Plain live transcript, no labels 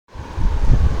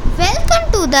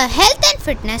to the Health and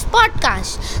Fitness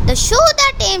Podcast, the show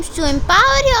that aims to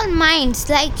empower your minds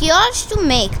like yours to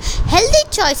make healthy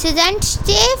choices and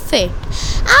stay fit.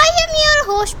 I am your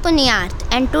host Punyarth,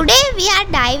 and today we are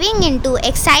diving into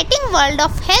exciting world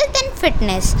of health and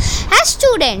fitness. As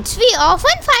students, we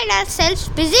often find ourselves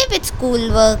busy with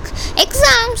schoolwork,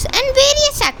 exams, and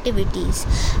various activities.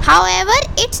 However,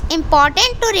 it's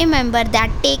important to remember that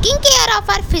taking care of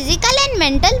our physical and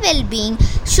mental well-being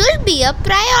should be a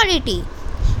priority.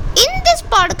 In this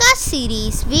podcast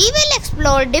series, we will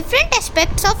explore different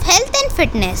aspects of health and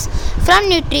fitness, from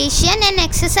nutrition and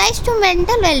exercise to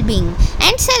mental well-being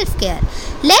and self-care.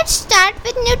 Let's start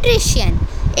with nutrition.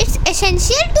 It's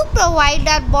essential to provide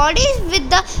our bodies with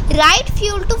the right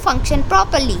fuel to function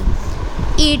properly.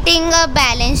 Eating a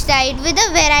balanced diet with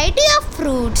a variety of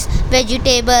fruits,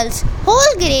 vegetables,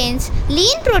 whole grains,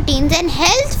 lean proteins and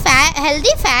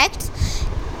healthy fats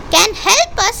can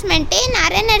help us maintain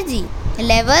our energy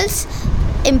levels,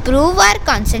 improve our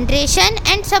concentration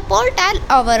and support our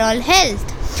overall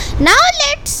health. Now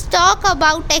let's talk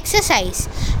about exercise.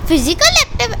 Physical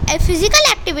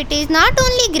activity is not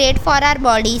only great for our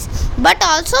bodies but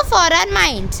also for our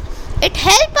minds. It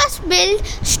helps us build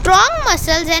strong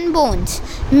muscles and bones,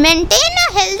 maintain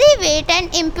a healthy weight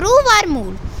and improve our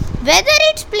mood. Whether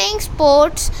it's playing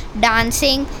sports,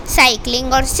 dancing,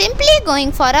 cycling or simply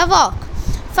going for a walk,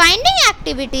 finding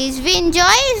activities we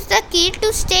enjoy is the key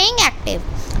to staying active.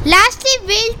 Lastly,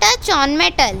 we'll touch on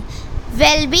mental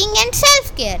well-being and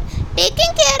self-care.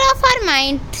 Taking care of our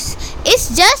minds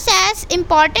is just as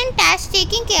important as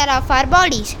taking care of our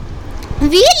bodies.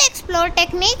 We'll explore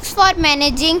techniques for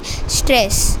managing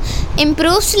stress,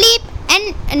 improve sleep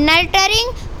and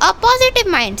nurturing a positive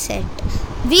mindset.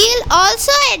 We'll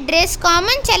also address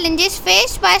common challenges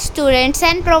faced by students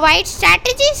and provide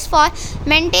strategies for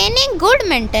maintaining good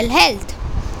mental health.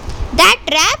 That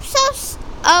wraps up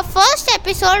our first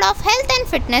episode of Health and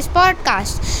Fitness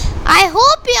Podcast. I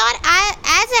hope you are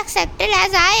as excited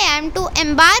as I am to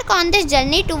embark on this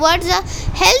journey towards a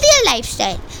healthier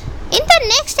lifestyle. In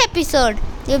the next episode,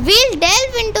 we'll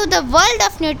delve into the world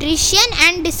of nutrition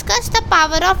and discuss the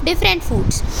power of different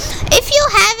foods. If you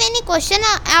have any question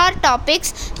or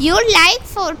topics you'd like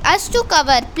for us to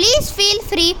cover, please feel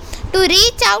free to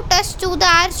reach out us to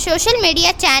our social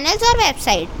media channels or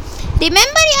website.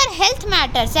 Remember, your health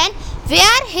matters and we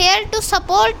are here to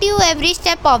support you every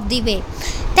step of the way.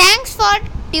 Thanks for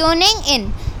tuning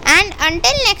in, and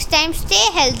until next time,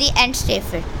 stay healthy and stay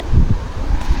fit.